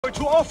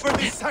To offer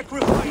this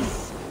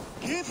sacrifice.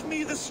 Give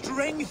me the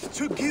strength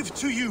to give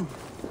to you.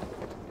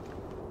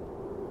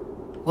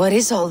 What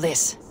is all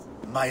this?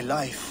 My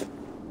life.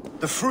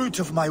 The fruit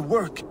of my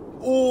work.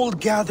 All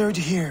gathered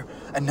here.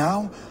 And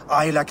now,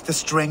 I lack the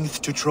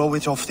strength to throw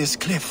it off this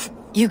cliff.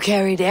 You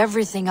carried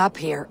everything up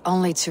here,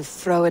 only to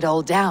throw it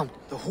all down.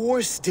 The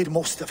horse did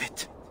most of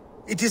it.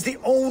 It is the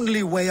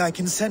only way I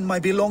can send my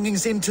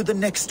belongings into the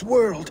next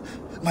world.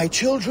 My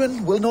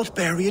children will not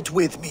bury it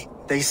with me.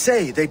 They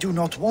say they do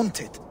not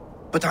want it.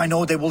 But I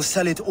know they will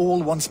sell it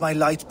all once my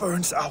light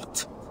burns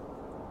out.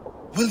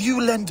 Will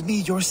you lend me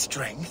your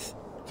strength?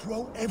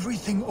 Throw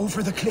everything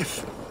over the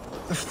cliff.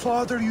 The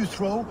farther you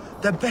throw,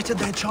 the better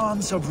their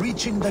chance of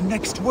reaching the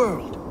next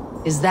world.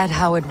 Is that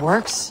how it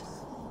works?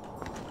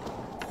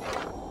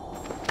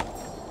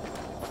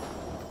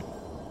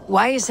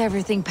 Why is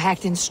everything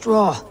packed in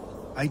straw?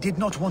 I did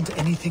not want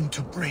anything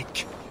to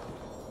break.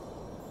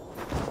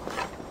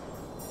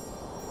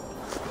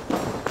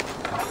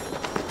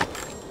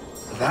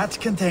 That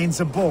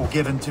contains a bow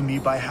given to me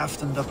by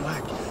Halfdan the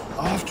Black,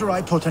 after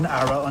I put an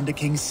arrow under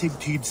King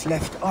Sigtyd's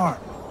left arm.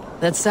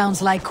 That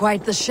sounds like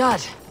quite the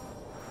shot.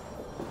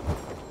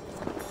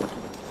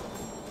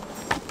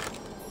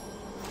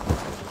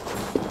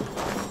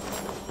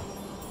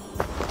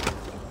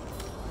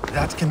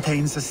 That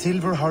contains a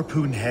silver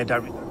harpoon head.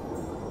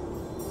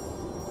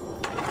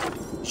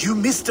 You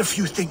missed a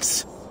few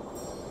things.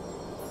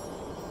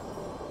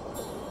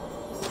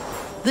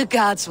 The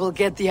gods will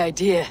get the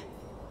idea.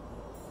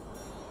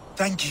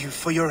 Thank you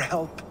for your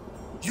help.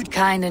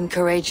 Kind and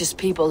courageous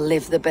people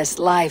live the best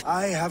life.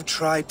 I have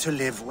tried to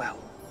live well.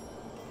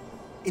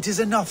 It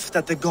is enough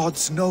that the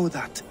gods know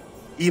that,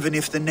 even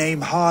if the name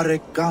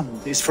Harek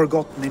Gand is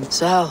forgotten in...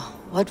 So,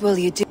 what will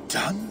you do?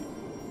 Done?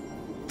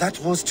 That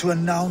was to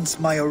announce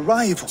my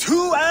arrival.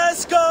 To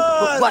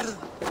Asgard!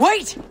 What?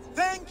 Wait!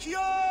 Thank you!